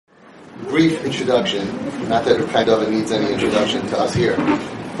brief introduction. Not that Dovid needs any introduction to us here,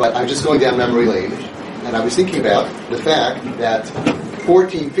 but I'm just going down memory lane, and I was thinking about the fact that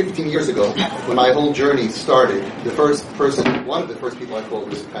 14, 15 years ago, when my whole journey started, one of the first people I called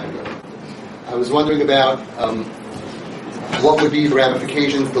was Chaim. I was wondering about what would be the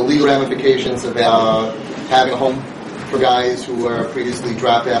ramifications, the legal ramifications about having a home for guys who were previously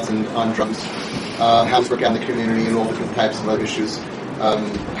dropouts and on drugs, how to work out in the community and all different types of other issues.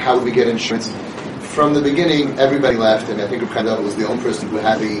 How would we get insurance? From the beginning, everybody laughed, and I think Chaim was the only person who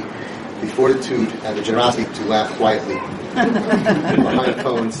had the fortitude and the generosity to laugh quietly behind a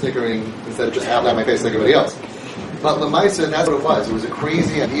phone, snickering, instead of just out loud in my face like everybody else. But Lamaisa, that's what it was. It was a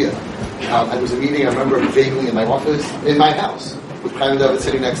crazy idea. It was a meeting, I remember vaguely in my office, in my house, with Chaim Dovid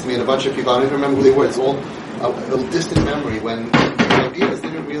sitting next to me and a bunch of people. I don't even remember who they were. It's all a distant memory when the ideas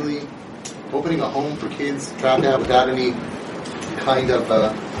didn't really, opening a home for kids, dropped out without any kind of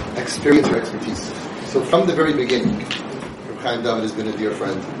experience or expertise. So from the very beginning, Chaim Dovid has been a dear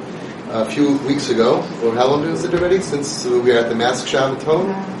friend. A few weeks ago, or how long is it already? Since we were at the Mask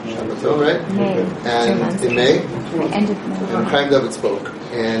Shabbaton, right? May. And in May, End of May. and Chaim Dovid spoke,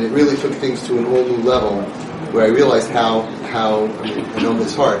 and it really took things to an all new level, where I realized how I know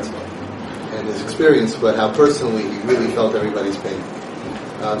his heart and his experience, but how personally he really felt everybody's pain.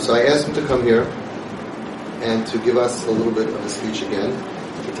 So I asked him to come here and to give us a little bit of a speech again,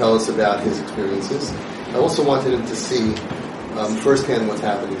 to tell us about his experiences. I also wanted him to see firsthand what's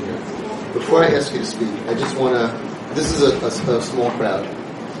happening here. Before I ask you to speak, I just want to, this is a small crowd,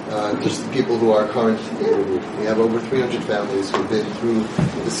 just the people who are current in the group. We have over 300 families who have been through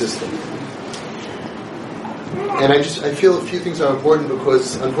the system. And I feel a few things are important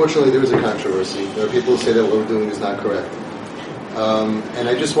because, unfortunately, there is a controversy. There are people who say that what we're doing is not correct. And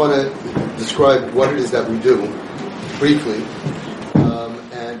I just want to describe what it is that we do, briefly.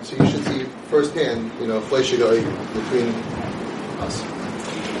 And so you should see firsthand, fleishigai between us.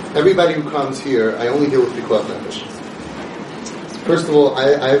 Everybody who comes here, I only deal with Pikuach Nefesh. First of all,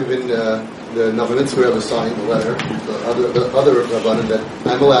 I've been, the Novominsker Rebbe signed the letter, the other Rabbanim, that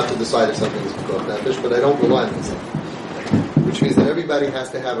I'm allowed to decide if something is Pikuach Nefesh, but I don't rely on myself. Which means that everybody has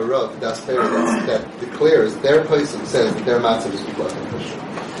to have a Rav, Das Torah, that declares, their person says that their matzah is Pikuach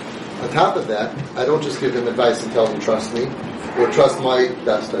Nefesh. On top of that, I don't just give them advice and tell them trust me, or trust my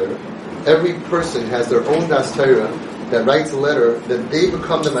Das Torah. Every person has their own Das Torah that writes a letter that they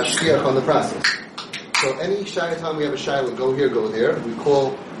become the mashkiach on the process. So any time we have a shayla, go here, go there, we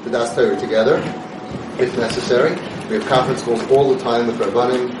call the Das Torah together, if necessary. We have conference calls all the time with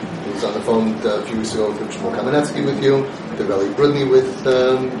Rabbanim. He was on the phone a few weeks ago with Shmuel Kamenetsky with you, the Rabbi Brudny with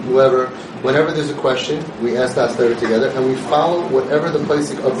whoever. Whenever there's a question, we ask Das Torah together, and we follow whatever the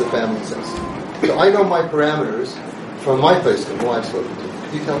placing of the family says. So I know my parameters from my placing, who I've spoken to.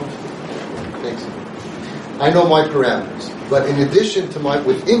 Can you tell me? Thanks. I know my parameters, but in addition to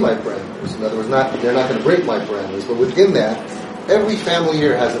within my parameters, in other words, they're not going to break my parameters, but within that, every family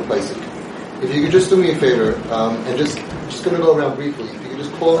here has a placing. If you could just do me a favor, and just going to go around briefly, if you could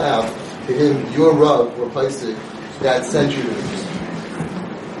just call out to him your Rav or placing that sent you to me.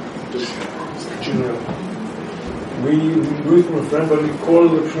 Just general. We do it from a friend, but we call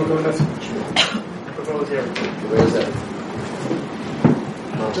the Shmuel Kamenetsky. Where is that?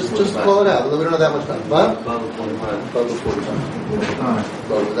 Just call it out. We don't have that much time. What? Bubble 45. Bubble 45.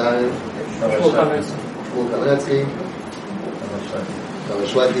 Bubble Dayan. Shmuel Kamenetsky. Kama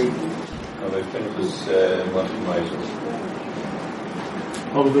Shweki. Rabbi Pinchas Machimaizel.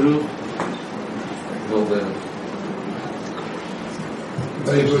 Alberu. Dovid.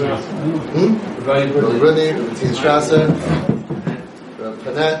 Rabbi Brudny. Rabbi Strasse. Rabbi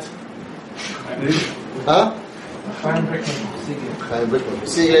Panet. Huh? Chaim Brickman.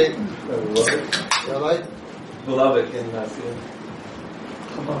 Seagate. Rabbi? Beloved in Nassau.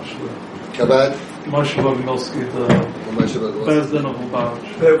 Kabad. Moshe Bognowski, the president of Lubavitch.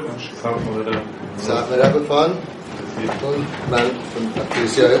 Sachner Rebbe von man from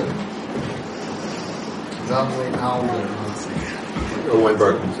Yisrael.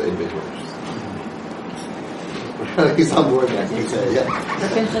 Weinberg. He's on board next. He's The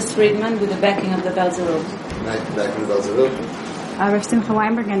Pinchas Friedman with the backing of the Belzerov. Right, back in Belzerov. Rav Simcha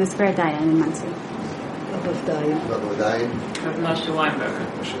Weinberg and the Spirit Dayan in Muncie. Rabbi Dayan. Moshe Weinberger.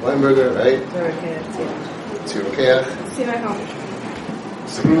 Moshe Weinberger, right? Tzirakeach.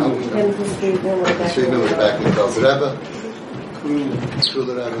 Friedman with the backing of Belzerov.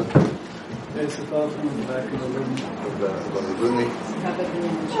 Kruller Rebbe. It's a thought from the back of the room. Rabbi Brudny.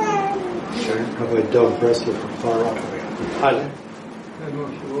 Sure. Rabbi Doug Bressler from Far Rockaway. Highland. Rabbi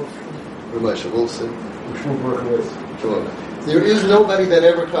Wilson. Shmuel Berkowitz. There is nobody that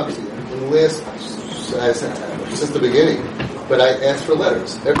ever comes here, since the beginning, but I asked for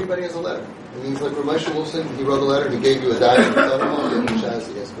letters. Everybody has a letter. It means like Rabbi Wilson, he wrote a letter and he gave you a diary.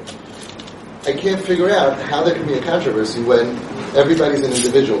 I can't figure out how there can be a controversy when everybody's an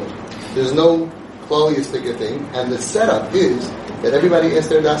individual. There's no kloliistic thing, and the setup is that everybody asks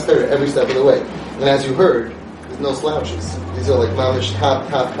their das Torah every step of the way. And as you heard, there's no slouches. These are like mamish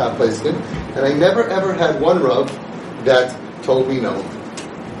top placement. And I never ever had one Rav that told me no.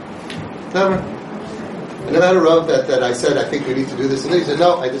 Never. I never had a Rav that I said, I think we need to do this, and he said,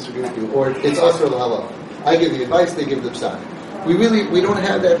 no, I disagree with you. Or it's asr l'halal. I give the advice, they give the psak. We don't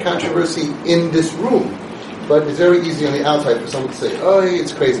have that controversy in this room. But it's very easy on the outside for someone to say, oh, hey,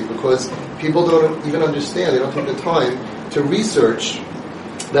 it's crazy, because people don't even understand, they don't take the time to research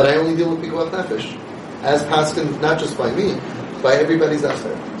that I only deal with people of nefesh, as paskin, not just by me, by everybody's out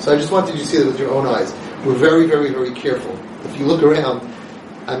there. So I just wanted you to see that with your own eyes. We're very, very, very careful. If you look around,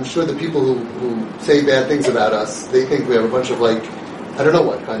 I'm sure the people who say bad things about us, they think we have a bunch of I don't know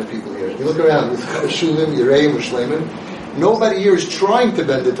what kind of people here. You look around, Shulim, Yereim, Shleiman. Nobody here is trying to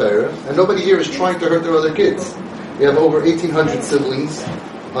bend the Torah, and nobody here is trying to hurt their other kids. We have over 1,800 siblings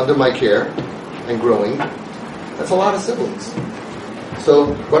under my care and growing. That's a lot of siblings.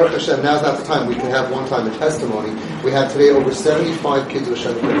 So, Baruch Hashem, now's not the time. We can have one time a testimony. We have today over 75 kids with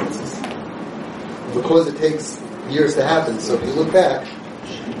Hashem pregnancies. Because it takes years to happen, so if you look back,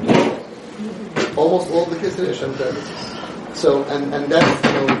 almost all the kids today are Hashem pregnancies. So, and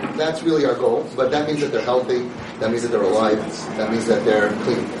that's really our goal, but that means that they're healthy, that means that they're alive, that means that they're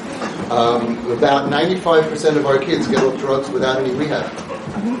clean. About 95% of our kids get off drugs without any rehab.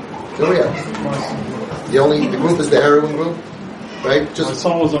 No rehab. The group is the heroin group, right? My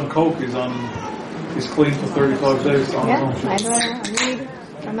son was on coke, he's clean for 35 days. Yeah, I weed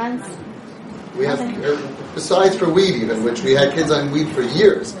for months. We have, besides for weed even, which we had kids on weed for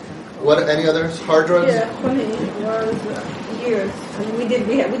years. What, any others? Hard drugs? Yeah, for me it was years. I mean, we did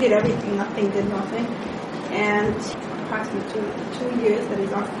everything, did nothing. And approximately two years that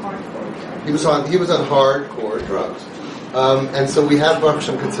he's on hardcore drugs. He was on hardcore drugs. And so we have Baruch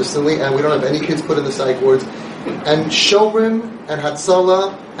Hashem consistently, and we don't have any kids put in the psych wards. And Shomrim and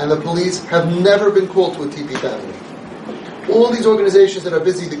Hatzalah and the police have never been called to a TP family. All these organizations that are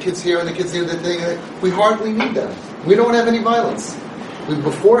busy, the kids here and the kids there, we hardly need them. We don't have any violence.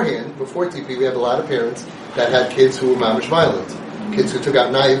 Before TP, we have a lot of parents that had kids who were mamish violent. Kids who took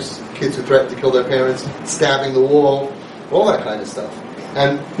out knives, kids who threatened to kill their parents, stabbing the wall, all that kind of stuff.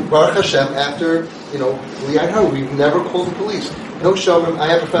 And Baruch Hashem, after, we've never called the police. No Shomrim. I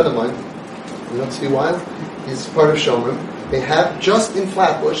have a friend of mine, you don't see why? He's part of Shomrim. They have, just in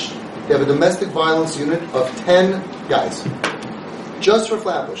Flatbush, they have a domestic violence unit of 10 guys. Just for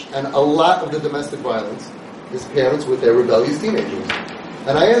Flatbush. And a lot of the domestic violence is parents with their rebellious teenagers.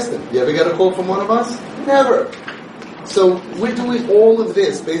 And I asked him, you ever get a call from one of us? Never. So we're doing all of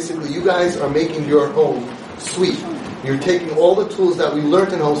this. Basically, you guys are making your home sweet. You're taking all the tools that we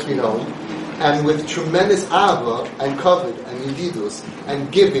learned in Home Sweet Home, and with tremendous ahava and kavod and yedidus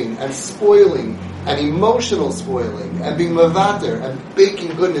and giving and spoiling and emotional spoiling and being mavater and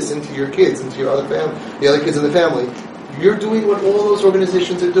baking goodness into your kids, into your other family, the other kids in the family. You're doing what all those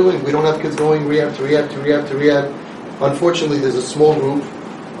organizations are doing. We don't have kids going rehab to rehab to rehab to rehab. Unfortunately, there's a small group,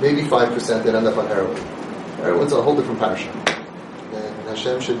 maybe 5%, that end up on heroin. Heroin's a whole different passion. And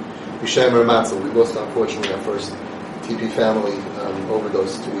Hashem should be Shemer Matzah. We lost, unfortunately, our first TP family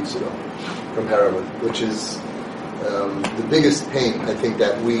overdose 2 weeks ago from heroin, which is the biggest pain, I think,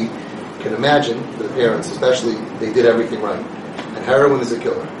 that we can imagine for the parents, especially. They did everything right. And heroin is a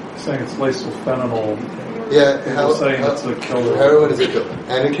killer. Saying it's laced with fentanyl. Yeah, saying it's a killer. Heroin is a killer.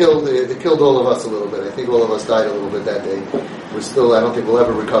 And it killed all of us a little bit. I think all of us died a little bit that day. I don't think we'll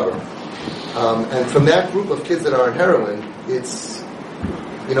ever recover. And from that group of kids that are on heroin, it's,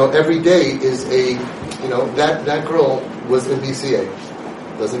 every day is that girl was in BCA.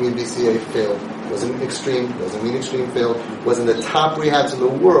 Doesn't mean BCA failed. Wasn't extreme. Doesn't mean extreme failed. Was in the top rehabs in the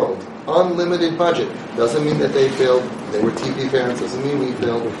world. Unlimited budget. Doesn't mean that they failed. They were TP parents. Doesn't mean we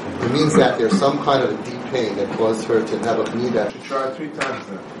failed. It means that there's some kind of a deep pain that caused her to have a nida. She tried 3 times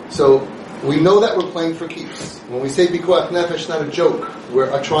now. So we know that we're playing for keeps. When we say Bikuach Nefesh, it's not a joke.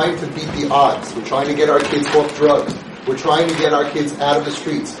 We're trying to beat the odds. We're trying to get our kids off drugs. We're trying to get our kids out of the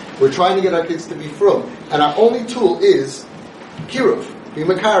streets. We're trying to get our kids to be frum. And our only tool is kiruv. Be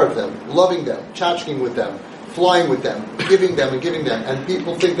makar of them, loving them, tchotchking with them, flying with them, giving them. And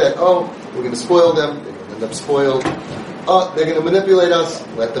people think that, we're going to spoil them. They're going to end up spoiled. They're going to manipulate us.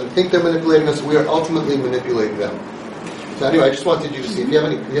 Let them think they're manipulating us. We are ultimately manipulating them. So anyway, I just wanted you to see, if you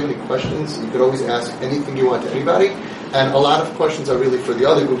have any questions, you could always ask anything you want to anybody. And a lot of questions are really for the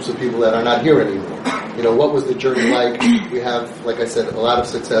other groups of people that are not here anymore. What was the journey like? We have, like I said, a lot of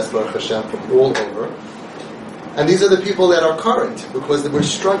success, Baruch Hashem, from all over. And these are the people that are current, because we're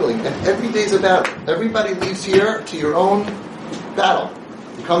struggling. And every day's a battle. Everybody leaves here to your own battle.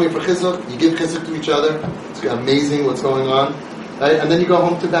 You come here for chizuk, you give chizuk to each other. It's amazing what's going on. Right? And then you go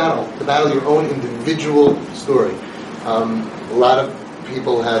home to battle your own individual story. A lot of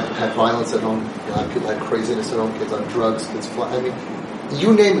people had violence at home. A lot of people had craziness at home. Kids on drugs, kids fly.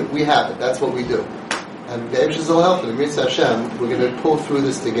 You name it, we have it. That's what we do. And the Eibshter will help. And Mitzvah Hashem, we're going to pull through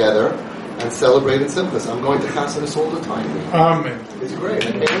this together and celebrate in simpleness. I'm going to Chasidus all the time. Amen. It's great.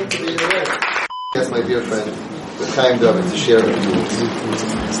 I can't wait to be here. Yes, my dear friend, the Chaim Dovid, to share with you.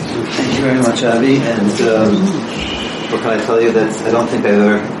 Thank you very much, Rabbi. And what can I tell you? That I don't think I've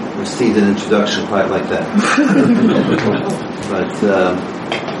ever received an introduction quite like that. But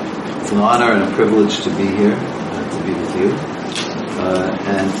it's an honor and a privilege to be here, to be with you,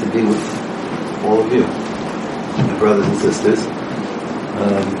 and to be with all of you, my brothers and sisters.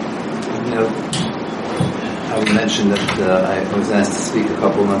 I mentioned that I was asked to speak a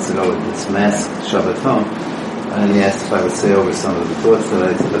couple of months ago at this mass Shabbat home, and he asked if I would say over some of the thoughts that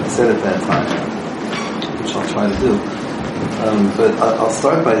I said at that time, which I'll try to do. But I'll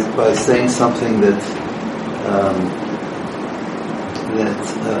start by saying something that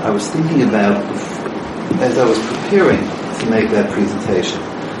I was thinking about as I was preparing to make that presentation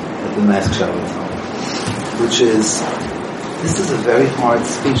at the Mass Shabbat home, which is, this is a very hard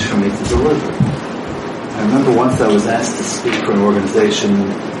speech for me to deliver. I remember once I was asked to speak for an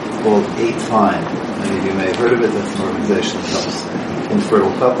organization called 8Fine. Many of you may have heard of it. That's an organization that helps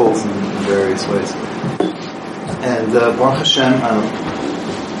infertile couples in various ways. And Baruch Hashem, I'm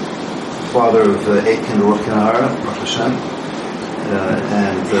father of 8 Kinder Kinahara, Baruch Hashem.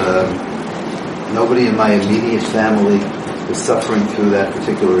 And nobody in my immediate family was suffering through that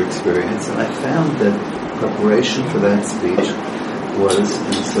particular experience. And I found that preparation for that speech was,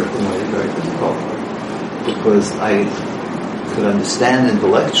 in a certain way, very difficult, because I could understand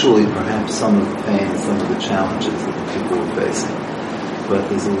intellectually perhaps some of the pain, some of the challenges that the people were facing. But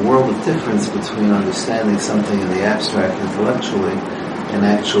there's a world of difference between understanding something in the abstract intellectually and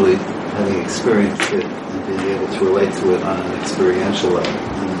actually having experienced it and being able to relate to it on an experiential level.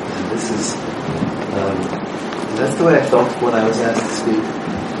 And this is, that's the way I felt when I was asked to speak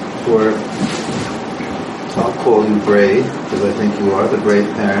for, I'll call you brave, because I think you are, the brave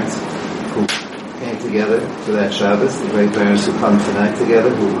parents who came together for that Shabbos, the brave parents who come tonight together,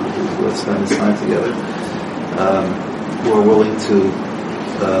 who will spend this time together, who are willing to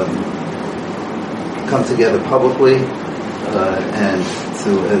come together publicly, and to,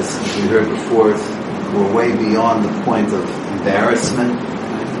 as we heard before, go way beyond the point of embarrassment,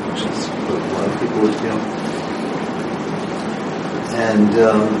 which is what a lot of people would feel. And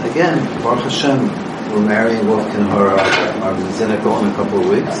again, Baruch Hashem, we're marrying Wolf Kinahara, our Zinnikol, in a couple of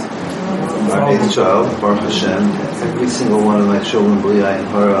weeks. Our 8th child, Baruch Hashem. Every single one of my children, B'li Ayin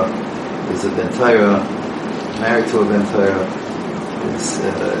Hara, is a Bentayra, married to a Bentayra.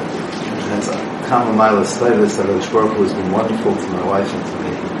 Has a common mile of status that Baruch Hu has been wonderful to my wife and to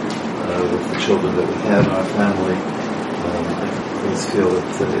me, with the children that we have in our family. I always feel that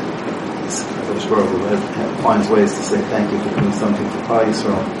Baruch Hu finds ways to say thank you for doing something for Klal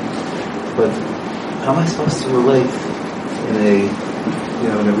Yisrael. But how am I supposed to relate in a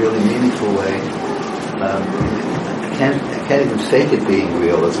really meaningful way? I can't even fake it being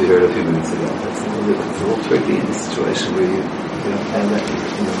real, as we heard a few minutes ago. It's a little tricky in a situation where you don't have that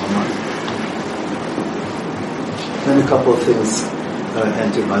in your mind. Then a couple of things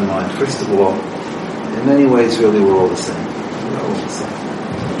entered my mind. First of all, in many ways, really, we're all the same. We're all the same.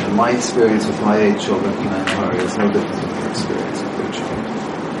 And my experience with my 8 children in Myanmar is no different than your experience with their children.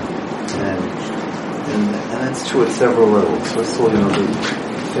 And that's true at several levels. First of all, the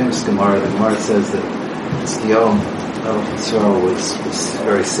famous Gemara says that Yisrael was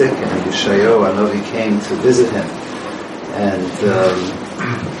very sick, and Yishayahu Hanavi came to visit him. And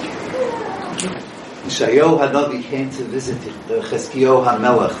Yishayahu Hanavi came to visit Chizkiyahu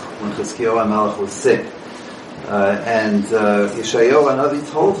HaMelech when Chizkiyahu HaMelech was sick. And Yishayahu Hanavi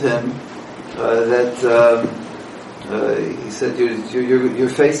told him that he said, you're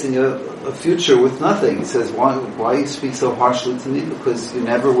facing a future with nothing. He says, why you speak so harshly to me? Because you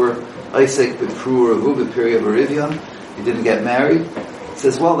never were Isaac B'Pru or Avu B'Piri of Arivyon. You didn't get married. He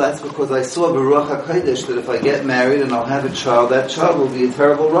says, well, that's because I saw Baruch HaKodesh that if I get married and I'll have a child, that child will be a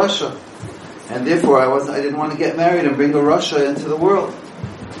terrible Rasha. And therefore I didn't want to get married and bring a Rasha into the world.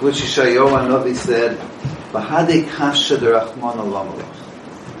 To which Yishayahu Hanavi said, Bahadei kasha derachman alamalach.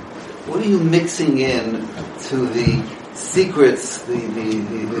 What are you mixing in to the secrets, the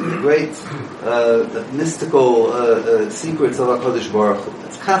great mystical secrets of HaKadosh Baruch Hu.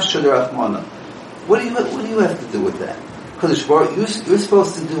 It's Kaf Shel Rachmana. What do you have to do with that? HaKadosh Baruch Hu, you're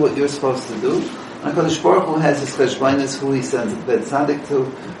supposed to do what you're supposed to do. And HaKadosh Baruch Hu has his cheshbainis, who he sends a bed tzaddik to,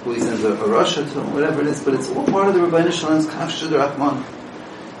 who he sends a rasha to, whatever it is. But it's all part of the Rebbeinu Shalom's Kaf Shel Rachmana.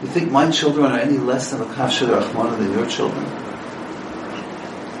 You think my children are any less of a Kaf Shel Rachmana than your children?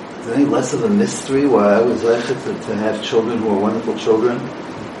 Is there any less of a mystery why I was zeichet to have children who are wonderful children?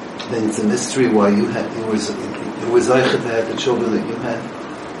 Then it's a mystery why you were zeichet to have the children that you had.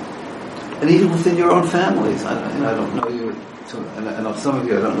 And even within your own families, I don't know you. I know some of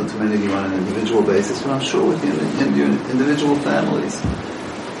you. I don't know too many of you on an individual basis, but I'm sure with you in your individual families,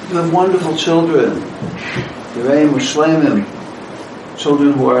 you have wonderful children. Yereim u'shleimim,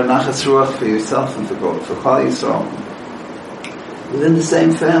 children who are nachas ruach for yourself and for Klal Yisrael. Within the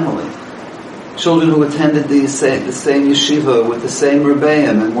same family, children who attended the same yeshiva with the same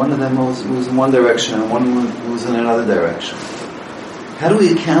rebbeim, and one of them was in one direction and one was in another direction. How do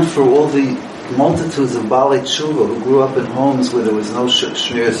we account for all the multitudes of Balei Tshuva who grew up in homes where there was no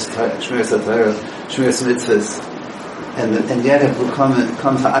Shmiras HaTorah, Shmiras Mitzvahs, and yet have come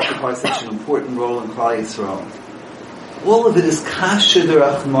to occupy such an important role in Klal Yisrael? All of it is Kasher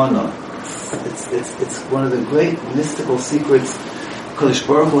D'Rachmana. It's one of the great mystical secrets. Kodesh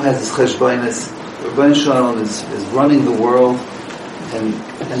Baruch Hu has his cheshbainis. Rebbeinu Shalom is running the world, and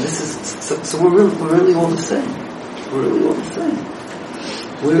this is so we're really all the same. We're really all the same.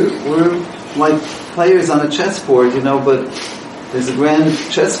 We're like players on a chessboard, but there's a grand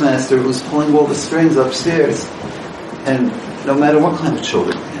chess master who's pulling all the strings upstairs, and no matter what kind of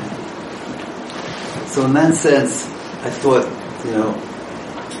children we have. So in that sense, I thought,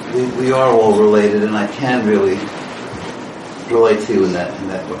 we are all related, and I can really relate to you in that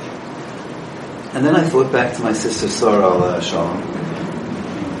way. And then I thought back to my sister Sarah Shalom.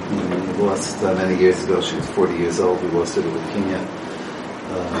 We lost many years ago. She was 40 years old. We lost her to leukemia.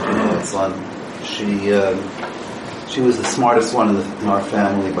 She was the smartest one in our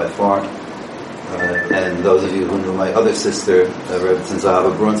family by far. And those of you who knew my other sister, Rabbi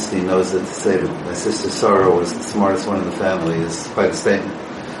Zahava Brunstein, knows that to say that my sister Sarah was the smartest one in the family is quite a statement.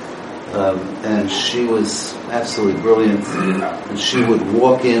 And she was absolutely brilliant. And she would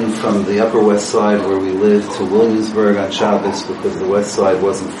walk in from the Upper West Side where we lived to Williamsburg on Shabbos because the West Side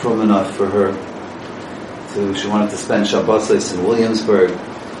wasn't frum enough for her. So she wanted to spend Shabbosos in Williamsburg.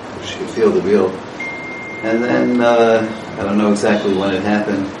 She could feel the real. And then, I don't know exactly when it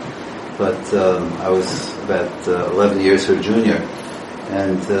happened, but I was about 11 years her junior.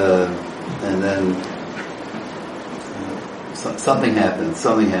 And then something happened.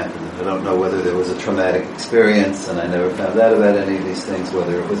 I don't know whether there was a traumatic experience, and I never found out about any of these things,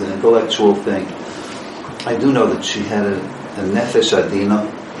 whether it was an intellectual thing. I do know that she had a nefesh adina,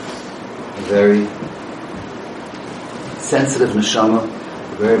 a very sensitive neshama,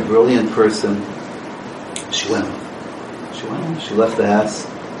 a very brilliant person. She went home. She left the house,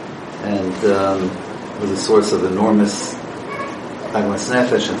 and was a source of enormous agmas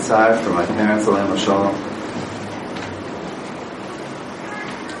nefesh and tsar for my parents, Aleim Shalom.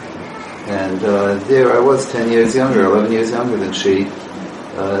 And there I was 10 years younger, 11 years younger than she,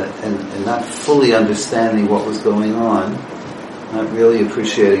 and not fully understanding what was going on, not really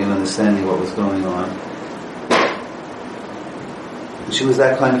appreciating and understanding what was going on. And she was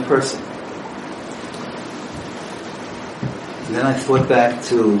that kind of person. And then I thought back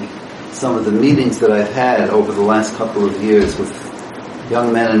to some of the meetings that I've had over the last couple of years with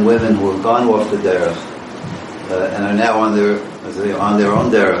young men and women who have gone off the derech and are now on their own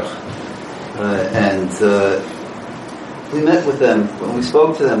derech. And we met with them. When we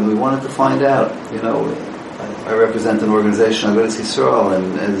spoke to them, we wanted to find out, I represent an organization, Agudas Yisrael,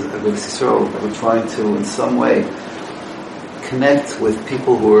 and as Agudas Yisrael, we're trying to, in some way, connect with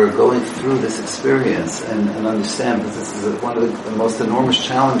people who are going through this experience and understand that this is one of the most enormous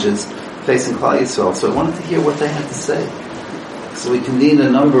challenges facing Klal Yisrael. So I wanted to hear what they had to say. So we convened a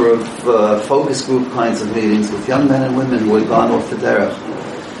number of focus group kinds of meetings with young men and women who had gone off the derech.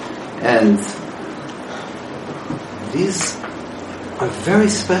 And these are very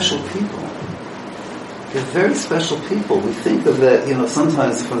special people. They're very special people. We think of that,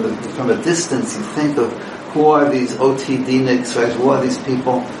 sometimes from a distance you think of who are these OTDniks, right? Who are these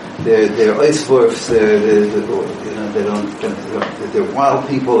people? They're Eiswurfs, they're wild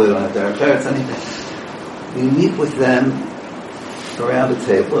people, they don't have their parents, anything. You meet with them around the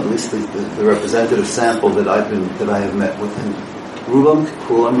table, at least the representative sample that I have met with, and Rubam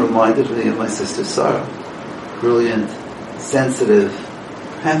Kulam reminded me of my sister Sarah. Brilliant, sensitive,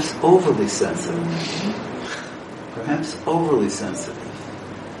 perhaps overly sensitive. perhaps overly sensitive.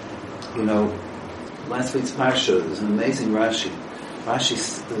 Last week's parsha, there's an amazing Rashi. Rashi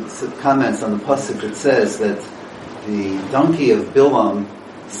comments on the pasuk that says that the donkey of Bilam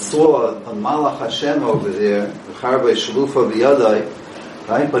saw a Malach Hashem over there,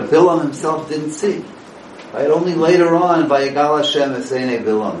 right? But Bilam himself didn't see. Right? Only later on, Vayigal Hashem Esene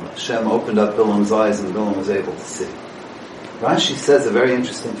Bilam, Hashem opened up Bilam's eyes and Bilam was able to see. Rashi says a very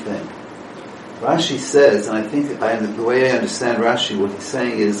interesting thing. Rashi says, and I think the way I understand Rashi, what he's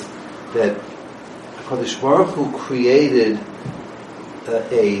saying is that HaKadosh Baruch Hu created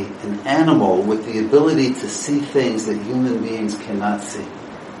an animal with the ability to see things that human beings cannot see.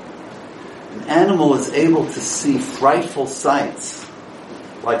 An animal is able to see frightful sights,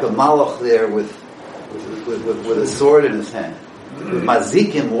 like a malach there with a sword in his hand, with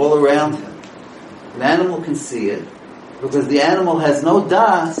mazikim all around him. An animal can see it because the animal has no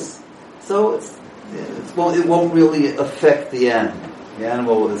das, so it won't really affect the animal. The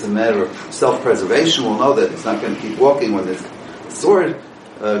animal, as a matter of self-preservation, will know that it's not going to keep walking when there's a sword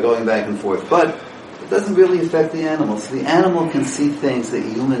going back and forth. But it doesn't really affect the animal. So the animal can see things that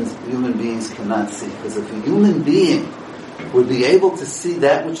human beings cannot see. Because if a human being would be able to see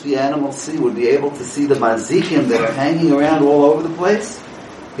that which the animals see, would be able to see the mazikim that are hanging around all over the place,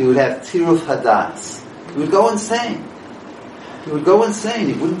 he would have tiruf hadas. He would go insane. He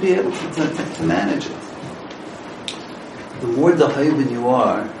wouldn't be able to manage it. The more dahaven you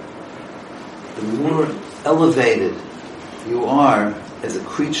are, the more elevated you are as a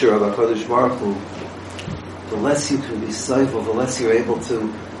creature of HaKadosh Baruch Hu, the less you can be soifel, the less you're able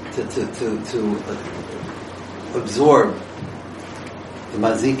to absorb the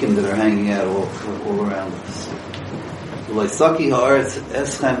mazikim that are hanging out all around us. The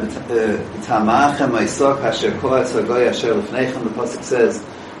pasuk says,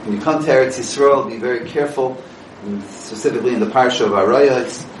 when you come to Eretz Yisrael, be very careful. And specifically in the parsha of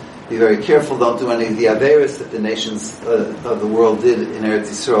Arayos, be very careful, don't do any of the averos that the nations of the world did in Eretz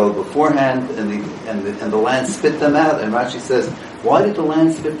Yisrael beforehand, and the land spit them out. And Rashi says, why did the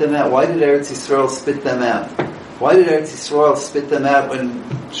land spit them out? Why did Eretz Yisrael spit them out? Why did Eretz Yisrael spit them out when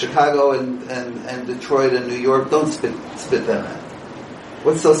Chicago and Detroit and New York don't spit them out?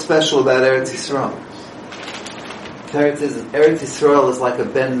 What's so special about Eretz Yisrael? Eretz Yisrael is like a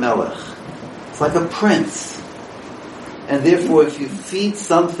Ben Melech. It's like a prince. And therefore, if you feed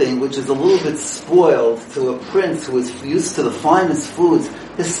something which is a little bit spoiled to a prince who is used to the finest foods,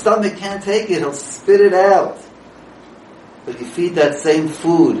 his stomach can't take it, he'll spit it out. But you feed that same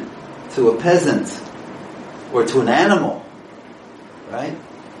food to a peasant or to an animal, right?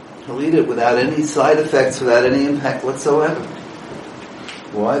 He'll eat it without any side effects, without any impact whatsoever.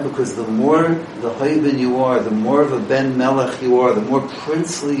 Why? Because the more the Hayben you are, the more of a Ben Melech you are, the more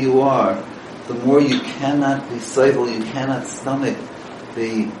princely you are, the more you cannot be soifel, you cannot stomach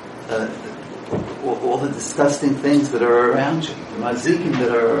all the disgusting things that are around you, the mazikim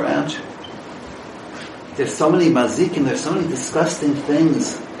that are around you. There's so many mazikim, there's so many disgusting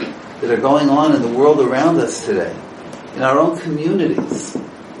things that are going on in the world around us today, in our own communities,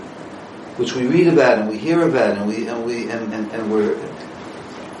 which we read about and we hear about and we're,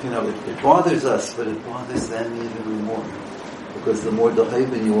 it bothers us, but it bothers them even more. Because the more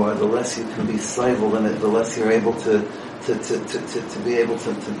dahaven you are, the less you can be soifel in it, the less you're able to be able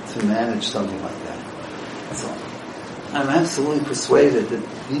to manage something like that. So, I'm absolutely persuaded that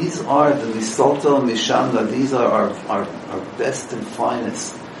these are the misalta and mishamna, these are our best and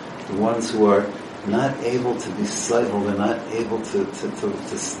finest, the ones who are not able to be soifel, they're not able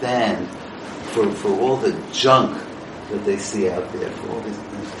to stand for all the junk that they see out there, for all these,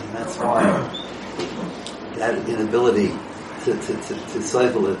 and that's why that inability to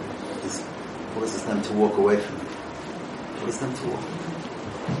soifel it causes them to walk away from it. Causes them to walk.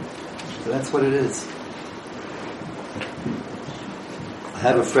 So that's what it is. I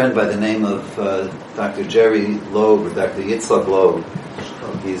have a friend by the name of Dr. Jerry Loeb, or Dr. Yitzhak Loeb.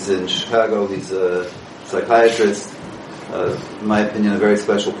 He's in Chicago. He's a psychiatrist. In my opinion, a very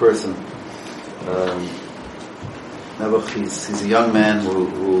special person. He's a young man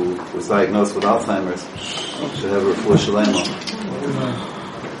who was diagnosed with Alzheimer's. Should have a refuah shalema.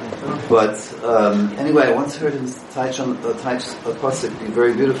 But anyway, I once heard him touch a pasuk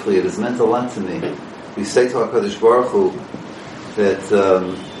very beautifully. It has meant a lot to me. We say to HaKadosh Baruch Hu that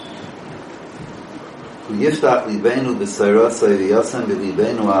Yiftach libeinu b'sayrasai v'yasam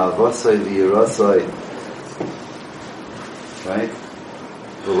v'libeinu ha'avasai v'yirasai. Right?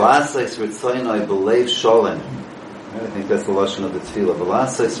 V'lasais ritzaynai b'leiv sholem. I think that's the lashon of the tefillah.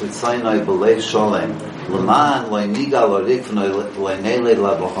 V'lasais ritzaynai b'leiv sholem. L'man lo'iniga lo'rikv'noi lo'nelei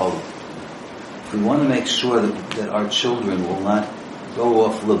la'bohol. if we want to make sure that our children will not go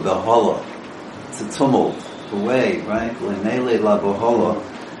off lebehola, it's a tumult, away, right? Le'mele la behola,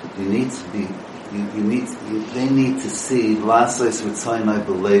 you need to be, they need to see lasos v'tzaynai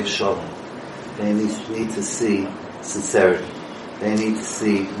b'leiv shalom. They need to see sincerity. They need to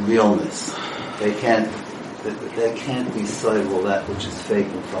see realness. They can't be sidewall that which is fake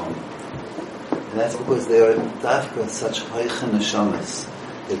and phony. And that's because they are dafka such haichen neshamas,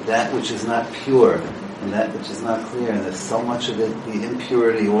 that which is not pure and that which is not clear, and there's so much of it, the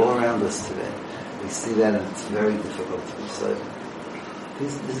impurity all around us today. We see that, and it's very difficult to decide.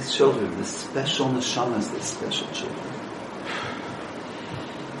 These children, the special neshamas, the special children.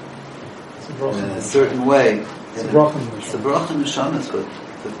 In a certain way, it's a bracha neshamas, but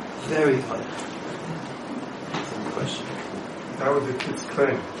very high. That's no question. That was the kids'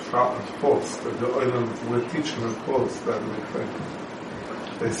 claim. It's false. That the oilam will teach them false. That was the claim.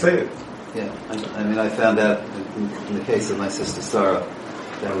 They say it. Yeah, I mean, I found out in the case of my sister Sarah,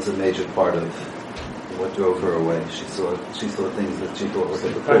 that was a major part of what drove her away. She saw things that she thought were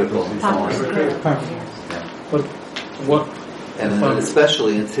hypocritical and so on. Yeah. But what? And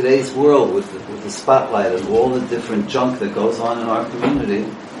especially in today's world, with the spotlight and all the different junk that goes on in our community,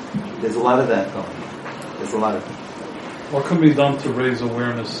 there's a lot of that going. There's a lot of it. What can be done to raise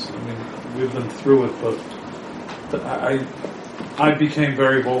awareness? I mean, we've been through it, but I became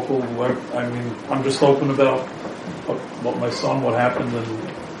very vocal. I mean, I'm just open about what my son, what happened, and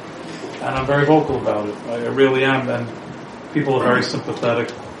I'm very vocal about it. I really am, and people are very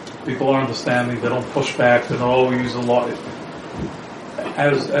sympathetic. People are understanding. They don't push back. They don't always use a lot.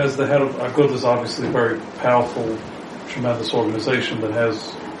 As the head of Agudas is obviously a very powerful, tremendous organization that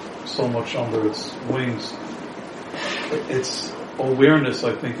has so much under its wings. Its awareness,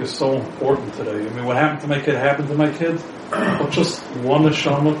 I think, is so important today. I mean, what happened to my kid happened to my kid, but just one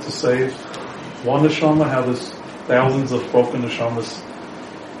neshama to save, one neshama, how there's thousands of broken neshamas.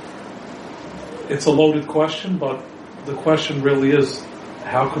 It's a loaded question, but the question really is,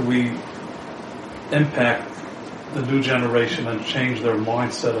 how could we impact the new generation and change their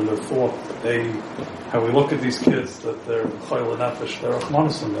mindset and their thought? How we look at these kids, that they're chayla nefesh, they're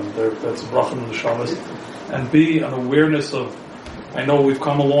achmanis in them, that's bracha in the neshamas, and be an awareness of, I know we've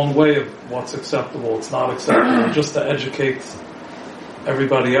come a long way of what's acceptable, it's not acceptable, just to educate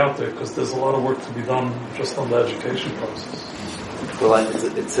everybody out there, because there's a lot of work to be done just on the education process. Well,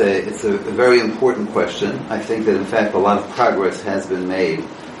 it's a very important question. I think that in fact a lot of progress has been made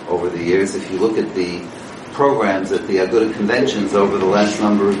over the years. If you look at the programs at the Agudas conventions over the last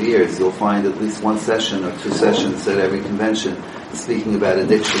number of years, you'll find at least one session or two sessions at every convention speaking about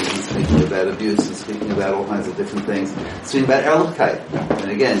addiction and speaking about abuse and speaking about all kinds of different things, speaking about Ehrlichkeit. And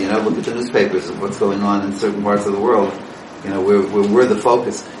again, look at the newspapers of what's going on in certain parts of the world. We're the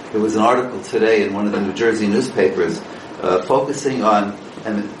focus. There was an article today in one of the New Jersey newspapers focusing on,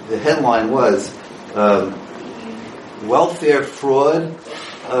 and the headline was, welfare fraud,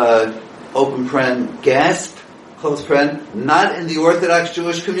 open paren, gasp, close paren, not in the Orthodox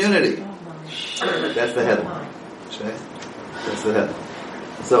Jewish community. That's the headline. Okay? That's the headline.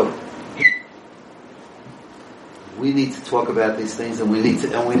 So, we need to talk about these things, and we need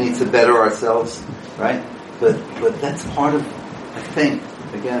to better ourselves, right? But that's part of, I think,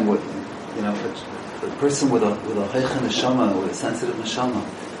 again, what, a person with a heichen neshama, with a sensitive neshama,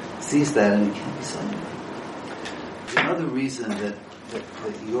 sees that and he can't be silent. Another reason that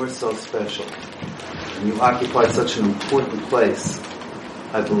you're so special and you occupy such an important place,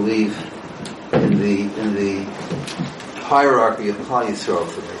 I believe, in the hierarchy of Klal Yisrael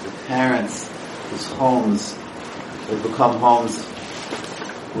today. The parents whose homes have become homes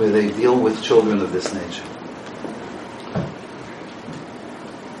where they deal with children of this nature.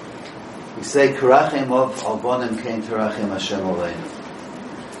 We say, Karachem of albonim kein terachem Hashem aleinu.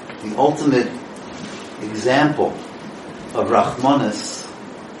 The ultimate example of Rachmanis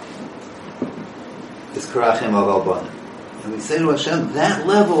is Karachem of albonim. And we say to Hashem, that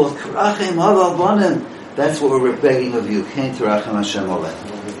level of Karachem of albonim, that's what we're begging of you, kein terachem Hashem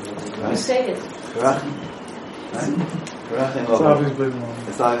aleinu. Right? You say it. Karachem. Right? Karachem of albonim.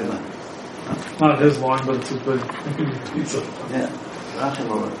 It's obvious. Not his line, but it's a big pizza. Yeah. I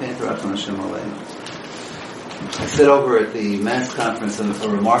said over at the Mass Conference a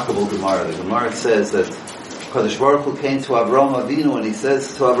remarkable Gemara. The Gemara says that Kadosh Baruch Hu came to Avraham Avinu and he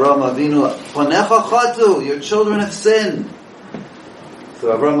says to Avraham Avinu, Panecha chatu, your children have sinned.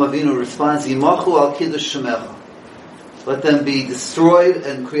 So Avraham Avinu responds, Yimachu al kiddush shemecha. Let them be destroyed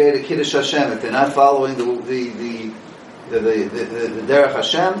and create a kiddush Hashem. If they're not following the derech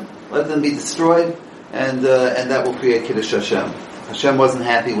Hashem, let them be destroyed and that will create kiddush Hashem. Hashem wasn't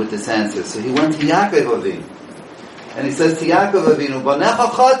happy with this answer. So he went to Yaakov Avinu. And he says to Yaakov Avinu, Banecha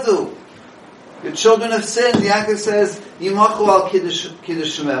chatu. Your children have sinned. Yaakov says, Yimachu al kiddush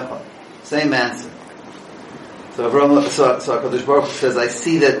shemecha. Same answer. So HaKadosh Baruch Hu says, I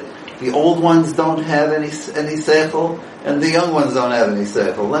see that the old ones don't have any seichel, and the young ones don't have any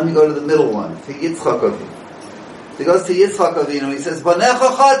seichel. Let me go to the middle one, to Yitzchak Avinu. He goes to Yitzchak Avinu, he says,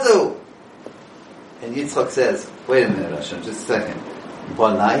 Banecha chatu. And Yitzchak says, wait a minute, Hashem, just a second.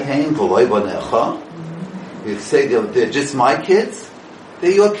 Banai heim v'loi banecha? You say they're just my kids? They're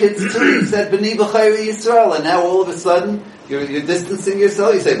your kids too. You said, B'ni b'chayri Yisrael, and now all of a sudden, you're distancing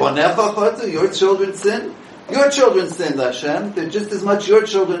yourself. You say, Banecha chatu, your children sin? Your children sinned, Hashem. They're just as much your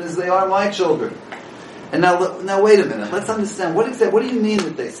children as they are my children. And now wait a minute. Let's understand. What do you mean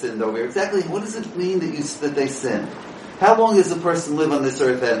that they sinned over here? Exactly, what does it mean that they sinned? How long does a person live on this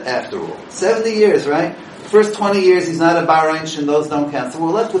earth after all? 70 years, right? First 20 years he's not a Baranch and those don't count. So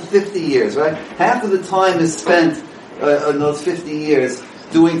we're left with 50 years, right? Half of the time is spent in those 50 years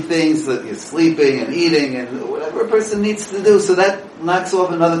doing things that you're sleeping and eating and whatever a person needs to do. So that knocks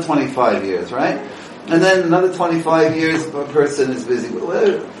off another 25 years, right? And then another 25 years a person is busy.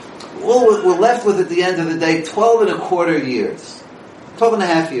 All we're left with at the end of the day, 12 and a quarter years. 12 and a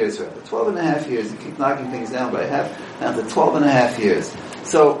half years, rather. 12 and a half years. You keep knocking things down by half, down to 12 and a half years.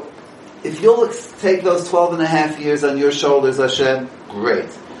 So, if you'll take those 12 and a half years on your shoulders, Hashem, great.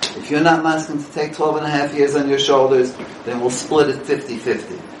 If you're not asking to take 12 and a half years on your shoulders, then we'll split it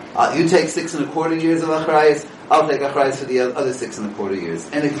 50-50. You take 6 and a quarter years of achrayas, I'll take achrayas for the other 6 and a quarter years.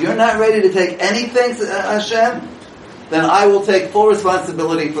 And if you're not ready to take anything, Hashem, then I will take full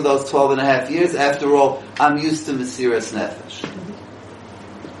responsibility for those 12 and a half years. After all, I'm used to Mesiras Nefesh.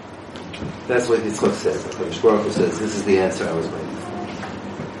 That's what Yitzchak says. HaKadosh Baruch Hu says, this is the answer I was waiting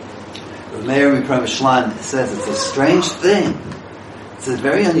for. The Meir Miprem Shlan says it's a strange thing. It's a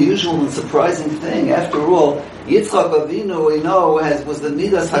very unusual and surprising thing. After all, Yitzchak Avinu, we know, was the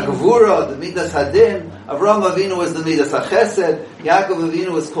Midas HaGevura, the Midas Hadin. Avraham Avinu was the Midas HaChesed. Yaakov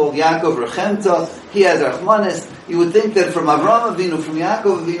Avinu was called Yaakov Rechemta. He has Rachmanis. You would think that from Avraham Avinu, from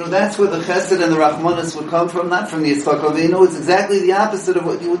Yaakov Avinu, that's where the Chesed and the Rachmanis would come from, not from Yitzchak Avinu. It's exactly the opposite of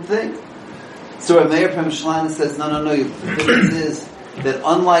what you would think. So Rabbi Meir Prem says, no, the difference is that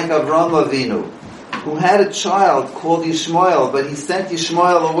unlike Avraham Avinu, who had a child called Yishmael, but he sent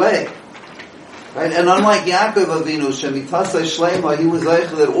Yishmael away, right? And unlike Yaakov Avinu, Shemitasai Shlema, he was like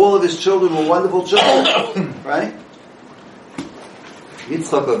that all of his children were wonderful children, right?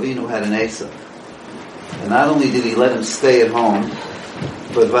 Yitzchak Avinu had an Esav. And not only did he let him stay at home,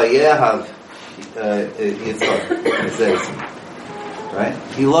 but Vayehav Yitzchak his Esav. Right?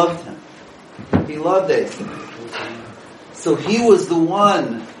 He loved him. He loved Esav. So he was the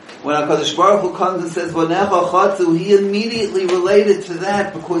one, when HaKadosh Baruch Hu comes and says, Vanecha chatu, he immediately related to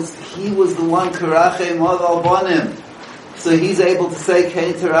that because he was the one, Karachem Aval Banim. So he's able to say,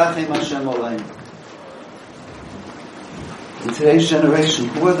 Kei Terachem Hashem Aleinu. In today's generation,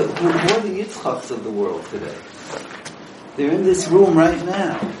 who are the Yitzchaks of the world today? They're in this room right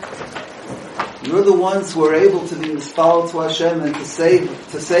now. You're the ones who are able to be mispal to Hashem and to save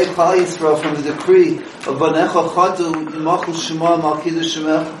Klal Yisrael from the decree of Banecha Chatu Yimachul Shema Malkidah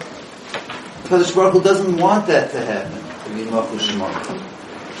Shemech. Kadosh Baruch Hu doesn't want that to happen. Yimachul Shema.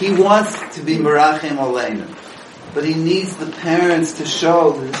 He wants to be Merachem Aleinu, but he needs the parents to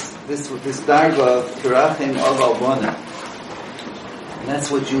show this darga of Merachem Aval Banim. And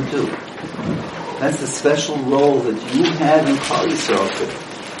that's what you do. That's the special role that you have in Klal Yisrael today.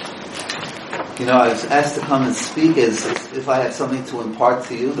 You know, I was asked to come and speak as if I have something to impart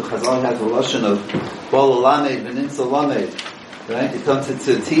to you. The Chazal has a lashon of Bol Lamed V'Nimtza Lamed. Right? You come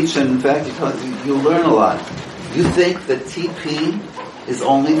to teach, and in fact, you learn a lot. You think that TP is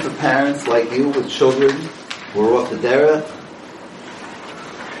only for parents like you with children who are off the derech?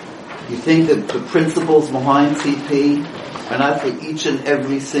 You think that the principles behind TP are not for each and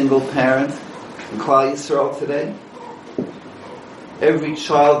every single parent in Klal Yisrael today? Every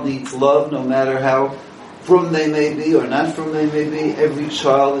child needs love, no matter how frum they may be or not frum they may be. Every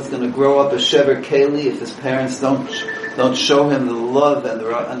child is going to grow up a shever keli if his parents don't show him the love and the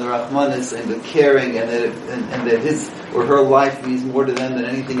rachmanis and the caring and that his or her life means more to them than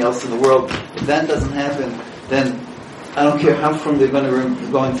anything else in the world. If that doesn't happen, then I don't care how frum they're going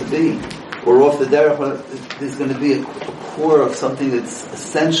to be or off the derech. There's going to be a core of something that's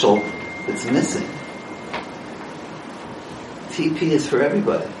essential that's missing. TP is for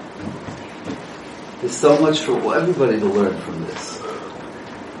everybody. There's so much for everybody to learn from this.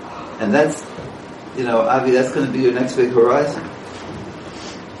 And that's, Avi, that's going to be your next big horizon.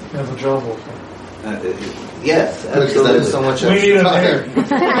 You have a job also. Yes, Because there's so much We need a mayor.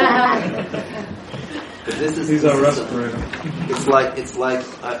 But this is He's our respirator. It's like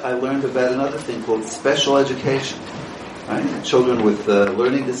I learned about another thing called special education. Right? Children with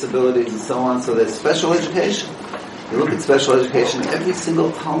learning disabilities and so on. So there's special education. You look at special education. Every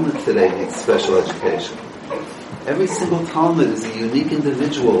single Talmud today needs special education. Every single Talmud is a unique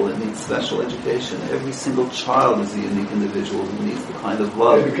individual that needs special education. Every single child is a unique individual who needs the kind of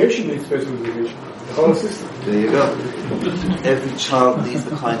love. Education needs special education. The whole system. There you go. Every child needs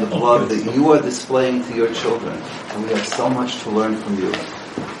the kind of love that you are displaying to your children. And we have so much to learn from you.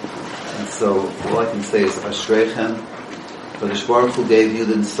 And so all I can say is Ashreichem. But Baruch Hu gave you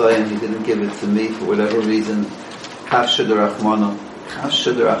the Nisayan. He didn't give it to me for whatever reason. Kafsha d'Rachmana.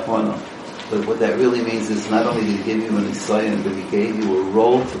 Kafsha d'Rachmana. But what that really means is not only did he give you a Nisayan, but he gave you a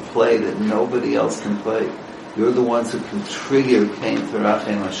role to play that nobody else can play. You're the ones who can trigger Kain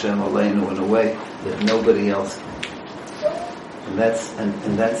Terachem Hashem Aleinu in a way that nobody else can.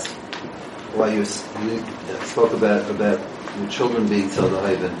 And that's why you spoke about your children being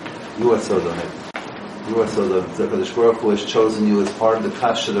Tzadahayven. You are Tzadahayven. You are Tzadahayven. The Kadosh Baruch Hu has chosen you as part of the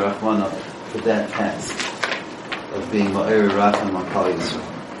Kasha D'Rachmana for that task of being Ma'ir Racham on Kal Yisrael.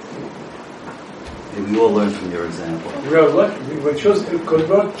 We all learn from your example. We are lucky. Because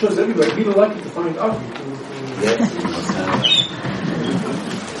God chose everybody. We don't like it to find out. Yes, you must have.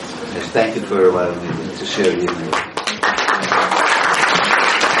 Yes, thank you for allowing me to share the evening.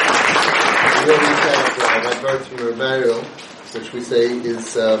 We already said my birth from Rabbi, which we say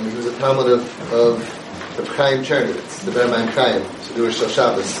is he was a Talmud of the Chaim Chernowitz, the Berman Chaim, Shadur Shal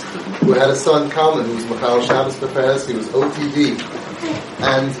Shabbos, who had a son Kalman who was Machal Shabbos Beferes. He was OTD,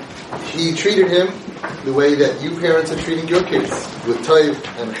 and he treated him the way that you parents are treating your kids, with toiv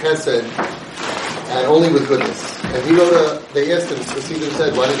and chesed, and only with goodness. And he they asked him, Chassidim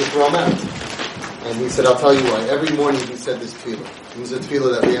said, why did you throw him out? And he said, I'll tell you why. Every morning he said this tefillah. It was a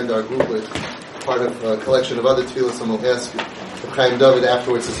tefillah that we end our group with, part of a collection of other tefillahs. Someone will ask Chaim Dovid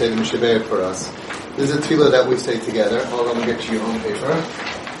afterwards to say the Mishabeh for us. This is a tefillah that we say together. Hold on, we'll get you your own paper.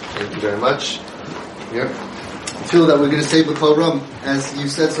 Thank you very much. Here. Tefillah that we're going to say B'Kol Ram, as you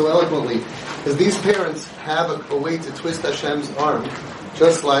said so eloquently. Because these parents have a way to twist Hashem's arm,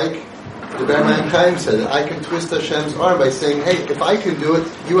 just like the Berman Chaim said, that I can twist Hashem's arm by saying, hey, if I can do it,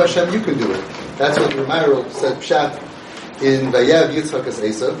 you Hashem, you can do it. That's what Ramayro said, Pshat, in Vayev Yitzchak as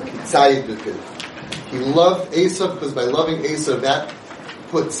Esav, Tzayid B'Piv. He loved Esav because by loving Esav, that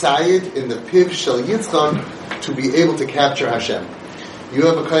put Tzayid in the Piv Shel Yitzchak to be able to capture Hashem. You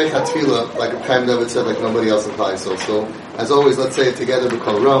have a Koyach HaTfilah, like Chaim David said, like nobody else in Klal Yisrael. So, as always, let's say it together,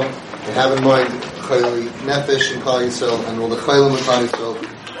 B'Kol Ram, and have in mind Chayli Nefesh in Klal Yisrael, and all the Chaylim in Klal Yisrael,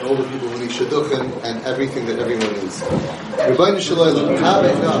 and all the people who need Shidduchim, and everything that everyone needs. Rabbi Shalom,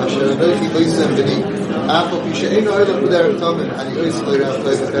 Habecha, Asher Anochi Loisem B'ni, Afal Pi She'eino Olam B'derech Tamen, Ani Oisem L'Rav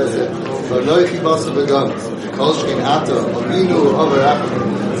Toiv Chesed, V'Anochi Basa V'Gam, Kol Shkin Ata, Avinu Over Achim,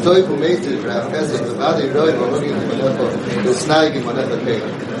 Toiv U'Meitiv, Rav Chesed, V'Vadei Roi, V'Hogin V'Manecha, V'Snaig V'Manecha Pei,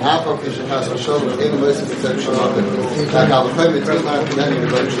 Afal Pi Shechas Hashem, V'Eino Oisem V'Tzem Shemachim, V'Akal V'Choy V'Tzim Mar K'nani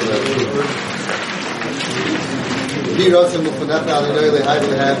Rabbi Shalom. He wrote him Mukhnath al Noile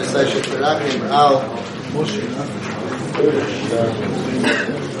Hayde had the session for Rahim al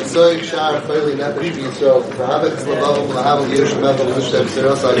so Shar Khoili Nefesh Yisrael Vahabek Slavav Lahav Yerush Mabel Lushem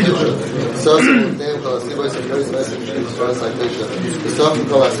Seras Aisha so some name called Sibois and Rose Message Seras Aisha the song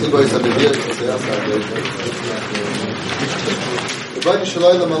called Sibois and the Seras Aisha the Rabbi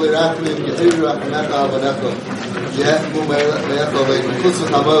Shalom Mali Rahim Yehiru Rahmanat al Vanachim Yeah, Mu'meyachal V'Kutzah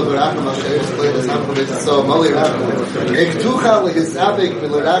Hamal B'Rachim Asher Yisrael Esam K'Beit So Mali Rachim Ektucha L'Hizabek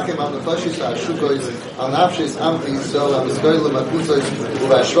V'L'Rachim Al Nefashis Ha'Shukois Al Nafshis Amti Yisrael Al Miskoy L'Makutzos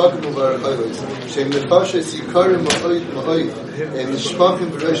U'V'Ashvakim U'V'Archoyos Shem Nefashis Yikarim Ma'oid Nishpakim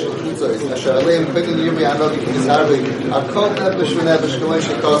V'Rosh L'Kutzos Asher Aleim K'Edin Yirmi Anogi K'Nizharvei Akol Nefesh V'Nefesh K'Moy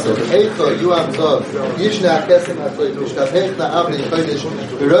Shekosov Eicho Yuam Tov Yishna HaKesem HaToiv Nishtavhechna Avnei Chodesh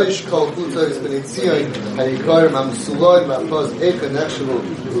V'Rosh Kol Kutzos V'Nitzion HaYikarim Suloi Mapos Eka Nechshavu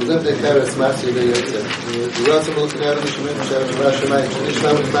Ulim de Keres Masi Yotze Urasa Mulkinara Mishmin Shem Rashamai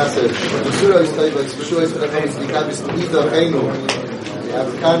Nishma Masa Usura is Taiba Shushua is Rachamis Nikabis Nida Heinu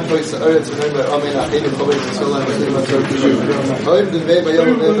Kan Toys Eretz Remember Amen Aheinu Chovei Solan Muslim Matzor Kishu Hoim the Vei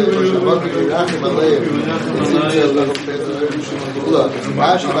Bayom Neve Shamaki Birachim Aleim Nitzim Shel Lachom Peter Eretz Ula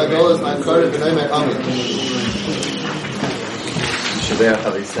Ashi Bagolas Mankar B'nai Amen Shabbat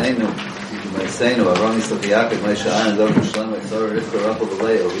Chaviseinu Ma'aseinu, Avrami Sofiyakid, Ma'asha Ayan, Dov Mishlam, Ma'asar, Rivka, Rachel,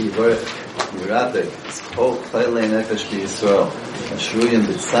 B'lei, Ovi, Yivarech, Yiratek, Kol, Chaylei, Nefesh, B'Yisrael, Ashruyim,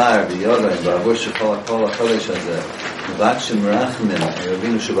 B'Tzar, B'Yodayim, B'Avur, Shekol, HaKol, HaChodesh, Hazeh, M'Vakshim, Rachmin,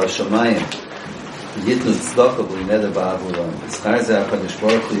 Yeravinu, Shebashamayim, Yitnu tzedakah b'lineder ba'avulam. Schar zeh HaKadosh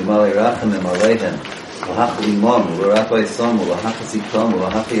Baruch Hu yimalei rachamim aleihem. L'hach limon, l'rach b'yisom, l'hach zikom,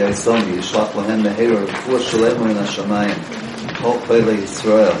 l'hach yisom, v'yishlach lahem meheira, l'fuah shalema min hashamayim. Kol chayla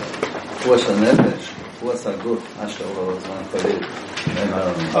Yisrael. L'fuah shal nefesh, l'fuah saguf, asher l'ozman farid.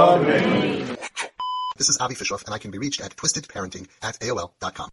 Amen. This is Avi Fishoff, and I can be reached at twistedparenting@aol.com.